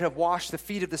widow might have washed the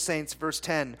feet of the saints, verse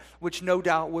 10, which no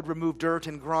doubt would remove dirt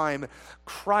and grime,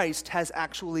 Christ has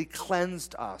actually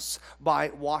cleansed us by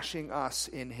washing us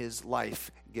in his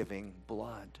life-giving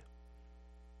blood.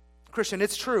 Christian,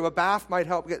 it's true, a bath might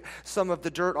help get some of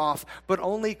the dirt off, but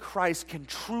only Christ can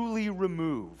truly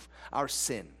remove our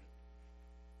sin,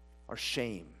 our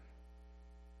shame,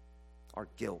 our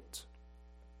guilt.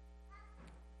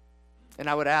 And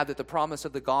I would add that the promise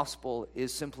of the gospel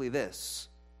is simply this: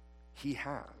 he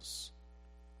has.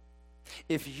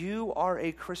 If you are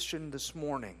a Christian this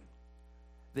morning,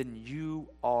 then you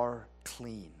are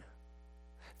clean.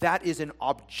 That is an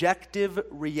objective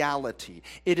reality.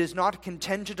 It is not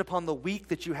contingent upon the week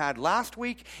that you had last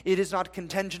week. It is not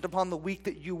contingent upon the week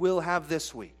that you will have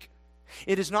this week.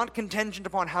 It is not contingent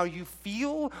upon how you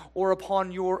feel or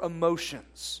upon your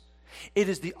emotions. It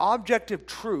is the objective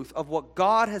truth of what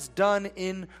God has done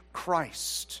in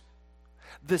Christ.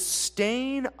 The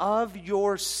stain of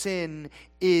your sin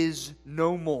is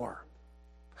no more.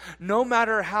 No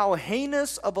matter how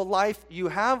heinous of a life you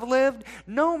have lived,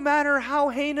 no matter how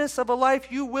heinous of a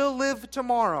life you will live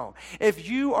tomorrow, if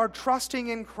you are trusting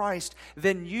in Christ,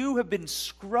 then you have been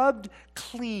scrubbed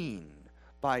clean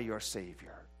by your Savior.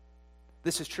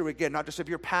 This is true, again, not just of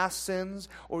your past sins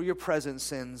or your present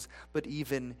sins, but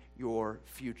even your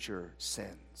future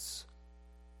sins.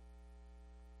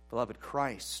 Beloved,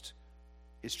 Christ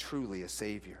is truly a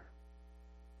Savior.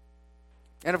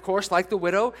 And of course, like the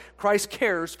widow, Christ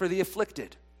cares for the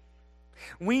afflicted.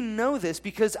 We know this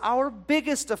because our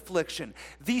biggest affliction,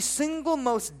 the single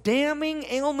most damning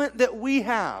ailment that we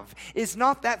have, is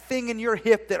not that thing in your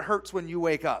hip that hurts when you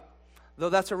wake up, though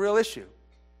that's a real issue.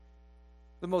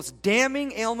 The most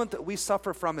damning ailment that we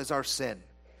suffer from is our sin.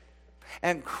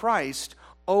 And Christ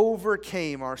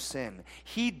overcame our sin.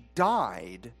 He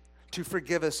died to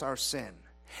forgive us our sin.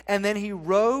 And then he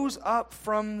rose up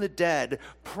from the dead,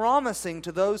 promising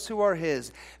to those who are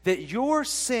his that your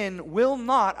sin will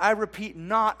not, I repeat,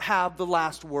 not have the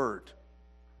last word.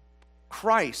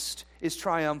 Christ is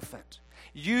triumphant.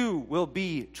 You will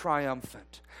be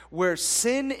triumphant. Where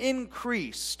sin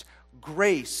increased,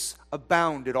 grace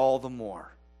abounded all the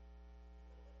more.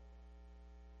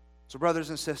 So, brothers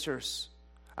and sisters,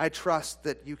 I trust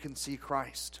that you can see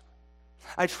Christ.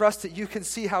 I trust that you can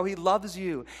see how he loves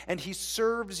you and he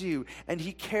serves you and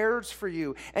he cares for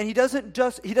you. And he doesn't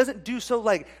do so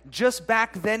like just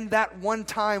back then that one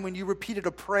time when you repeated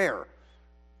a prayer.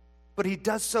 But he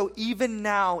does so even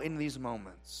now in these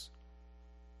moments.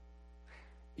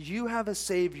 You have a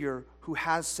Savior who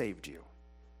has saved you,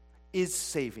 is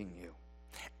saving you,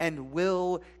 and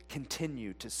will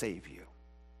continue to save you.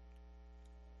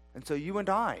 And so you and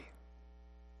I,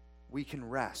 we can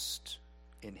rest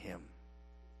in him.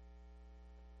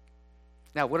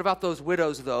 Now, what about those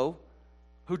widows, though,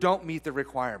 who don't meet the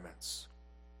requirements?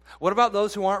 What about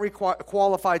those who aren't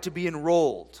qualified to be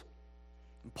enrolled?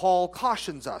 Paul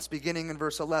cautions us, beginning in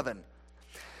verse 11.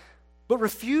 But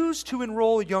refuse to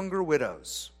enroll younger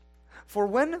widows, for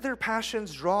when their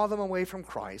passions draw them away from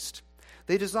Christ,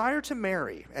 they desire to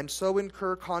marry and so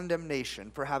incur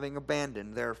condemnation for having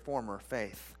abandoned their former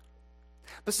faith.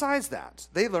 Besides that,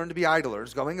 they learn to be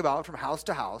idlers, going about from house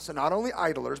to house, and not only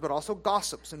idlers, but also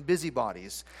gossips and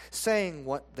busybodies, saying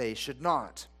what they should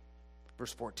not.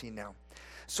 Verse 14 now.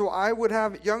 So I would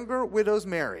have younger widows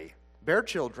marry, bear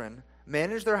children,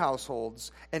 manage their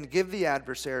households, and give the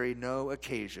adversary no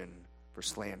occasion for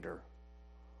slander.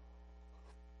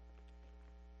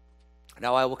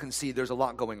 Now I will concede there's a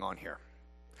lot going on here.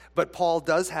 But Paul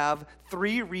does have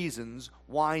 3 reasons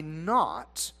why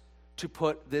not to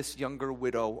put this younger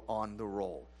widow on the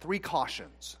roll. 3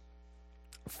 cautions.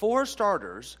 For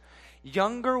starters,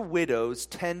 younger widows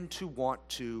tend to want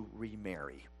to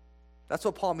remarry. That's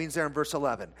what Paul means there in verse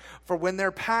 11. For when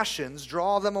their passions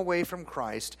draw them away from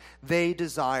Christ, they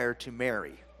desire to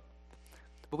marry.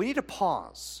 But we need to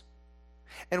pause.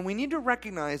 And we need to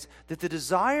recognize that the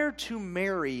desire to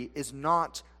marry is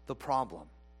not the problem.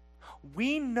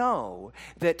 We know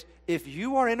that if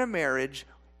you are in a marriage,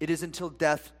 it is until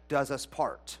death does us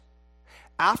part.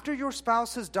 After your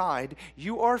spouse has died,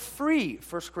 you are free,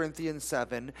 1 Corinthians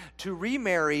 7, to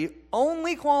remarry,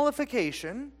 only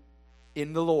qualification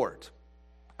in the Lord.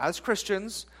 As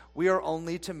Christians, we are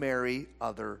only to marry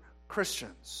other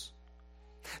Christians.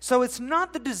 So it's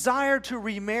not the desire to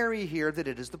remarry here that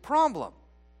it is the problem.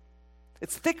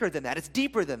 It's thicker than that. It's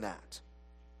deeper than that.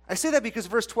 I say that because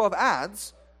verse 12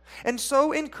 adds, and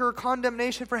so incur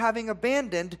condemnation for having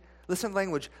abandoned, listen to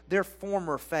language, their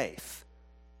former faith.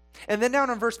 And then down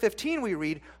in verse 15 we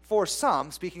read, for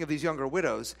some, speaking of these younger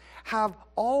widows, have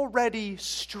already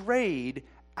strayed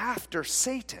after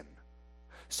Satan.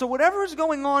 So whatever is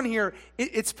going on here,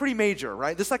 it's pretty major,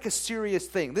 right? This is like a serious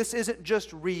thing. This isn't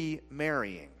just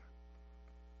remarrying.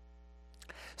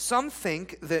 Some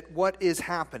think that what is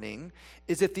happening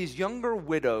is that these younger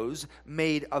widows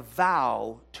made a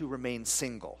vow to remain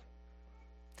single.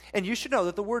 And you should know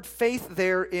that the word faith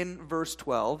there in verse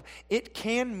 12, it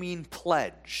can mean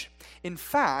pledge. In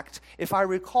fact, if I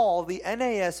recall, the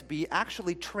NASB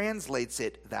actually translates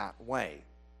it that way.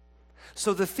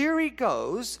 So the theory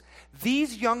goes,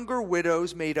 these younger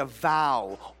widows made a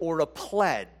vow or a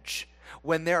pledge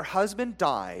when their husband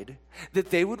died that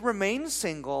they would remain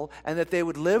single and that they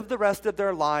would live the rest of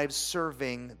their lives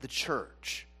serving the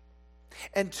church.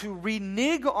 And to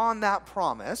renege on that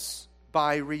promise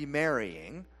by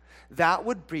remarrying, that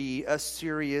would be a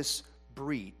serious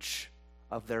breach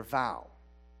of their vow.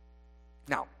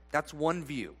 Now, that's one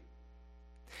view.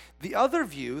 The other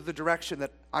view, the direction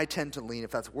that I tend to lean,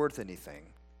 if that's worth anything,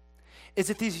 is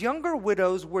that these younger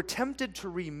widows were tempted to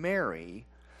remarry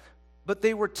but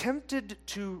they were tempted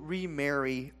to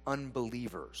remarry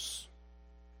unbelievers.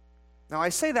 Now, I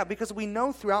say that because we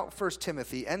know throughout 1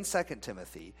 Timothy and 2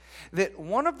 Timothy that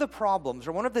one of the problems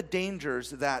or one of the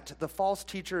dangers that the false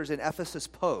teachers in Ephesus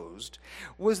posed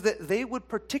was that they would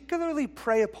particularly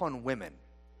prey upon women,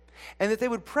 and that they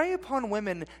would prey upon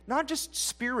women not just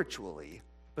spiritually,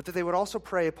 but that they would also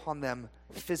prey upon them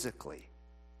physically.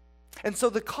 And so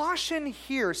the caution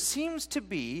here seems to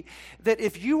be that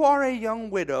if you are a young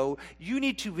widow, you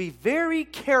need to be very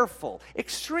careful,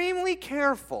 extremely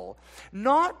careful,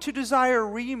 not to desire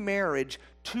remarriage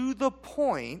to the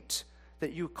point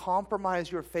that you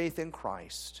compromise your faith in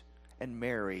Christ and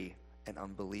marry an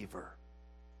unbeliever.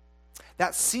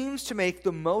 That seems to make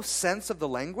the most sense of the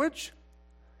language.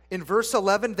 In verse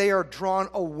 11, they are drawn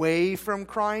away from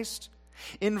Christ.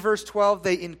 In verse 12,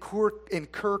 they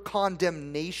incur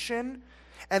condemnation,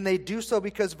 and they do so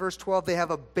because, verse 12, they have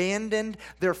abandoned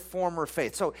their former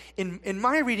faith. So in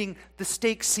my reading, the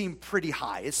stakes seem pretty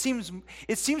high. It seems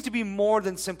to be more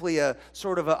than simply a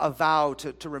sort of a vow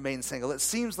to remain single. It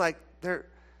seems like they're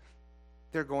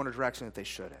going a direction that they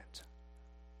shouldn't.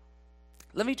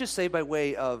 Let me just say by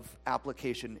way of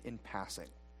application in passing.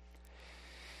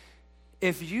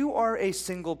 If you are a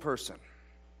single person,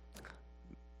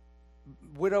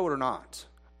 widowed or not,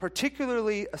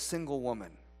 particularly a single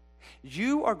woman,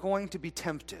 you are going to be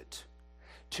tempted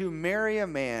to marry a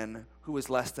man who is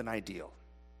less than ideal.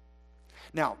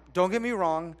 Now, don't get me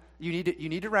wrong, you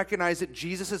need to recognize that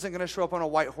Jesus isn't going to show up on a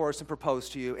white horse and propose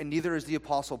to you, and neither is the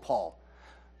Apostle Paul.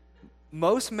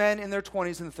 Most men in their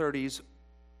 20s and 30s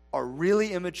are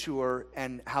really immature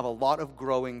and have a lot of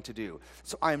growing to do.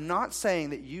 So I'm not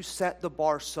saying that you set the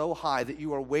bar so high that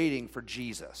you are waiting for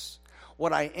Jesus.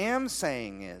 What I am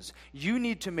saying is you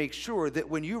need to make sure that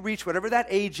when you reach whatever that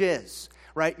age is,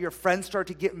 right, your friends start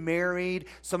to get married,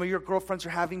 some of your girlfriends are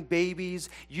having babies,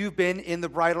 you've been in the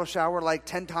bridal shower like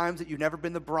 10 times that you've never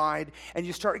been the bride, and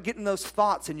you start getting those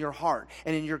thoughts in your heart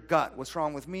and in your gut. What's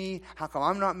wrong with me? How come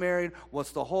I'm not married?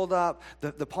 What's the holdup?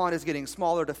 The pond is getting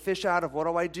smaller to fish out of. What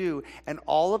do I do? And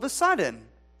all of a sudden,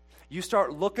 you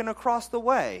start looking across the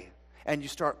way and you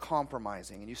start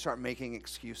compromising and you start making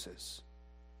excuses.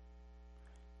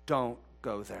 Don't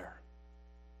go there.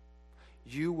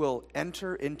 You will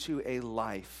enter into a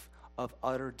life of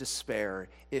utter despair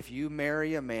if you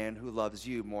marry a man who loves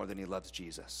you more than he loves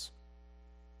Jesus.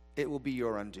 It will be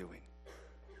your undoing.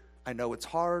 I know it's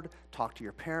hard. Talk to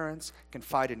your parents,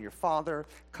 confide in your father,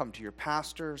 come to your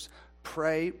pastors,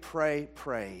 pray, pray,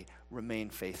 pray, remain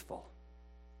faithful.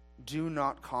 Do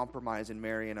not compromise and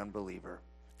marry an unbeliever.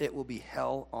 It will be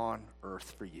hell on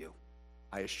earth for you.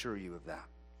 I assure you of that.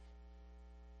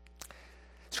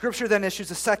 Scripture then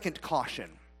issues a second caution: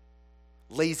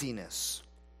 laziness.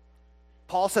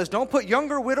 Paul says, don't put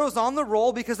younger widows on the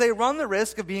roll because they run the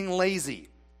risk of being lazy.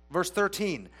 Verse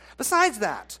 13. Besides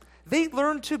that, they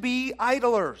learn to be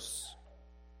idlers.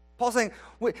 Paul's saying,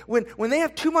 when they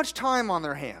have too much time on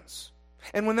their hands,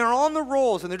 and when they're on the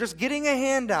rolls and they're just getting a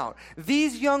handout,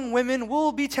 these young women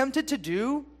will be tempted to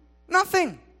do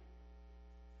nothing.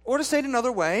 Or to say it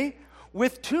another way,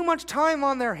 with too much time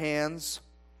on their hands,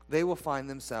 they will find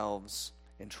themselves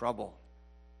in trouble.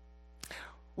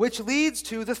 Which leads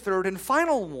to the third and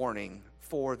final warning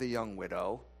for the young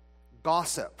widow: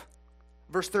 gossip.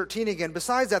 Verse 13 again,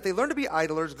 besides that, they learn to be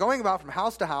idlers, going about from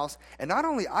house to house, and not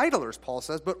only idlers, Paul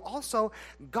says, but also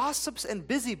gossips and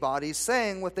busybodies,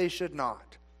 saying what they should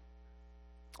not.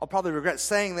 I'll probably regret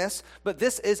saying this, but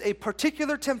this is a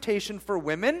particular temptation for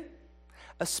women,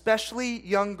 especially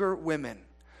younger women,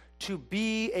 to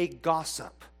be a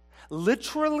gossip.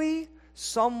 Literally,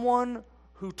 someone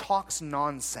who talks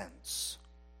nonsense.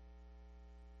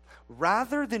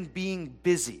 Rather than being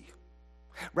busy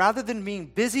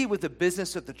with the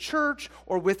business of the church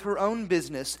or with her own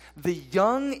business, the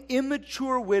young,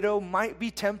 immature widow might be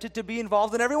tempted to be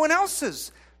involved in everyone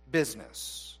else's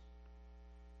business.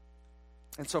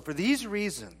 And so for these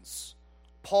reasons,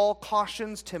 Paul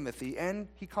cautions Timothy, and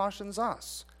he cautions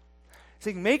us,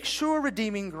 saying, make sure,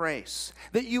 redeeming grace,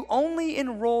 that you only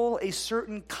enroll a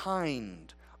certain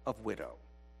kind of widow.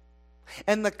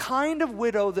 And the kind of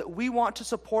widow that we want to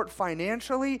support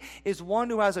financially is one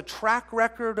who has a track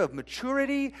record of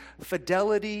maturity,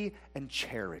 fidelity, and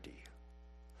charity.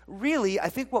 Really, I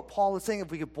think what Paul is saying,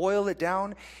 if we could boil it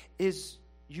down, is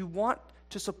you want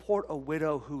to support a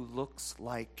widow who looks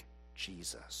like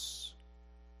Jesus.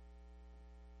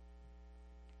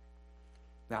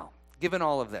 Now, given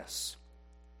all of this,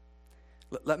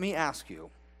 let me ask you,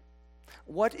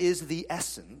 what is the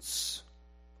essence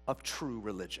of true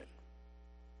religion?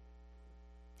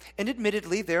 And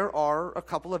admittedly, there are a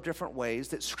couple of different ways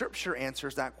that Scripture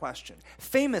answers that question.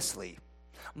 Famously,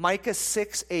 Micah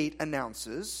 6:8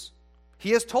 announces,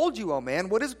 "He has told you, O man,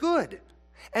 what is good.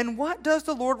 And what does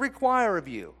the Lord require of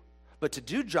you? But to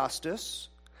do justice,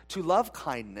 to love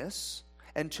kindness,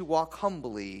 and to walk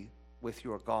humbly with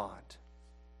your God."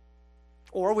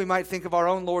 Or we might think of our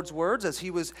own Lord's words as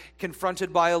he was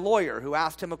confronted by a lawyer who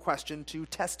asked him a question to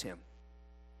test him.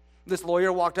 This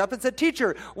lawyer walked up and said,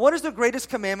 "Teacher, what is the greatest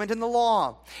commandment in the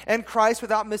law?" And Christ,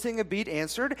 without missing a beat,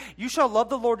 answered, "You shall love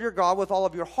the Lord your God with all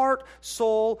of your heart,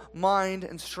 soul, mind,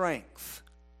 and strength."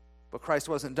 But Christ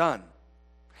wasn't done.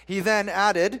 He then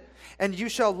added, "And you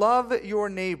shall love your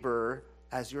neighbor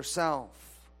as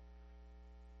yourself."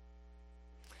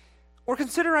 Or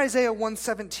consider Isaiah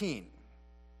 1:17.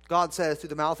 God says through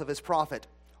the mouth of his prophet,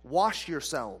 "Wash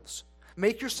yourselves,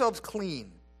 make yourselves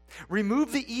clean.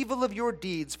 Remove the evil of your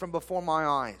deeds from before my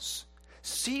eyes.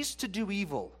 Cease to do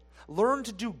evil. Learn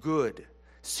to do good.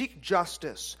 Seek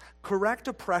justice. Correct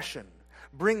oppression.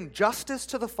 Bring justice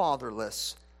to the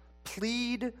fatherless.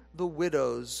 Plead the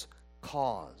widow's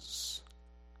cause."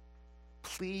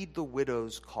 Plead the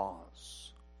widow's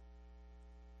cause.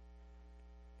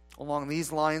 Along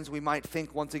these lines, we might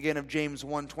think once again of James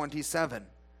 1:27.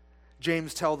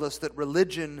 James tells us that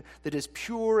religion that is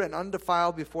pure and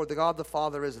undefiled before the God the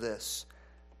Father is this: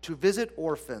 to visit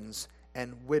orphans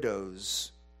and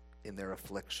widows in their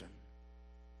affliction.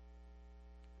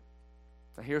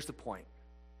 Now here's the point.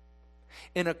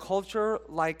 In a culture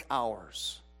like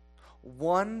ours,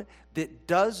 one that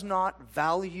does not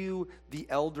value the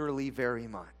elderly very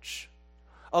much,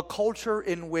 a culture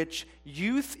in which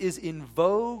youth is in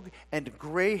vogue and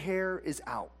gray hair is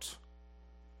out,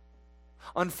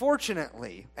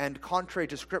 unfortunately, and contrary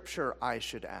to Scripture, I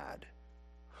should add,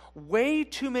 way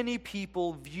too many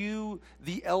people view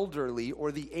the elderly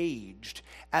or the aged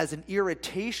as an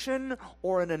irritation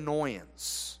or an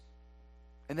annoyance.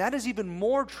 And that is even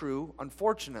more true,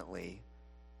 unfortunately,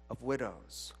 of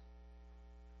widows.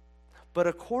 But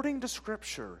according to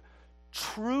Scripture,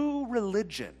 true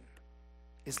religion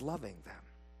is loving them.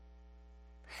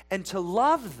 And to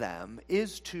love them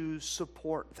is to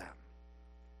support them.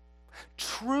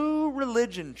 True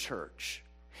religion, church,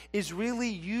 is really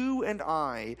you and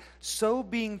I so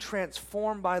being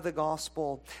transformed by the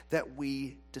gospel that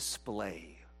we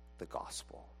display the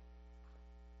gospel.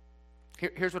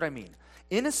 Here's what I mean.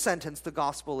 In a sentence, the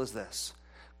gospel is this: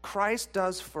 Christ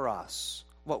does for us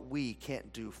what we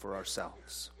can't do for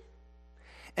ourselves.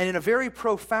 And in a very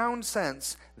profound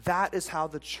sense, that is how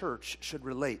the church should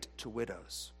relate to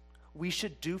widows. We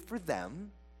should do for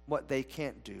them what they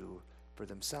can't do for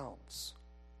themselves.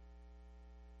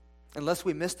 Unless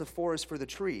we miss the forest for the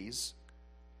trees,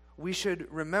 we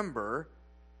should remember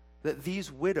that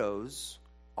these widows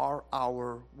are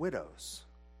our widows.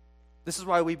 This is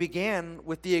why we began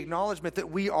with the acknowledgement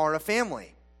that we are a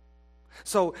family.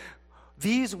 So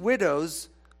these widows,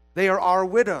 they are our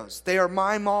widows. They are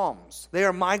my moms. They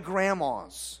are my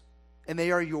grandmas. And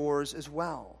they are yours as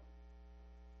well.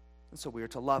 And so we are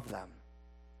to love them.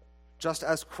 Just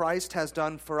as Christ has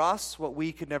done for us what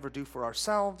we could never do for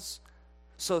ourselves,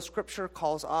 so Scripture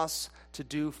calls us to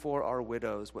do for our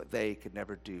widows what they could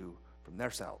never do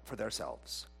for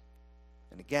themselves.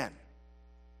 And again,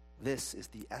 this is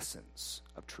the essence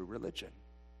of true religion.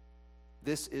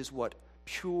 This is what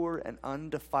pure and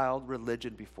undefiled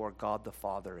religion before God the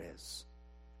Father is.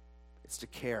 It's to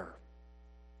care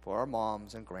for our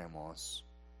moms and grandmas,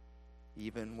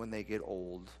 even when they get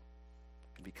old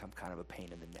and become kind of a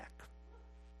pain in the neck.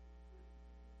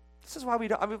 This is why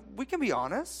we can be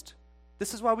honest.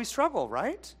 This is why we struggle,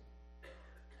 right?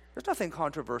 There's nothing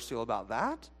controversial about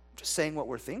that. I'm just saying what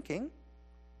we're thinking.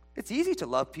 It's easy to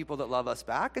love people that love us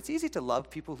back. It's easy to love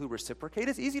people who reciprocate.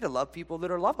 It's easy to love people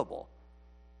that are lovable.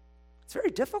 It's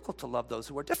very difficult to love those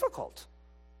who are difficult.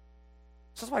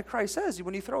 This is why Christ says,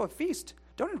 when you throw a feast,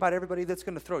 don't invite everybody that's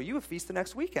going to throw you a feast the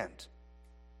next weekend.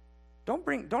 Don't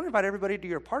invite everybody to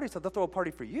your party so they'll throw a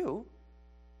party for you.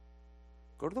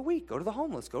 Go to the weak, go to the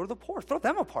homeless, go to the poor. Throw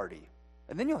them a party,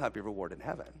 and then you'll have your reward in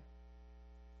heaven.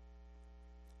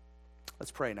 Let's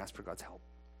pray and ask for God's help.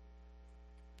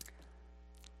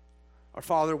 Our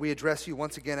Father, we address you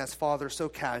once again as Father so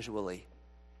casually,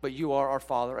 but you are our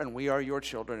Father and we are your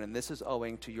children, and this is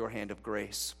owing to your hand of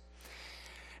grace.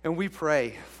 And we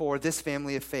pray for this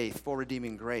family of faith, for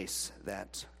Redeeming Grace,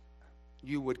 that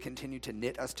you would continue to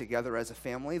knit us together as a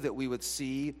family, that we would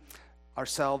see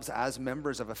ourselves as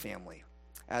members of a family,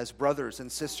 as brothers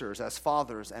and sisters, as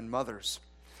fathers and mothers,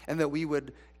 and that we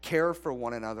would care for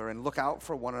one another and look out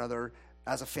for one another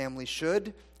as a family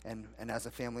should and as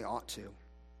a family ought to.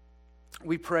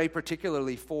 We pray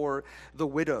particularly for the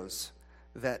widows,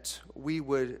 that we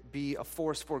would be a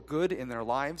force for good in their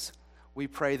lives. We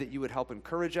pray that you would help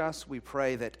encourage us. We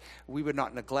pray that we would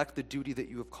not neglect the duty that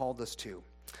you have called us to,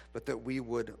 but that we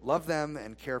would love them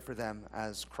and care for them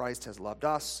as Christ has loved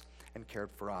us and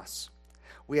cared for us.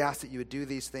 We ask that you would do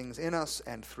these things in us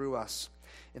and through us.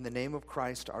 In the name of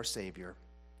Christ, our Savior.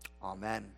 Amen.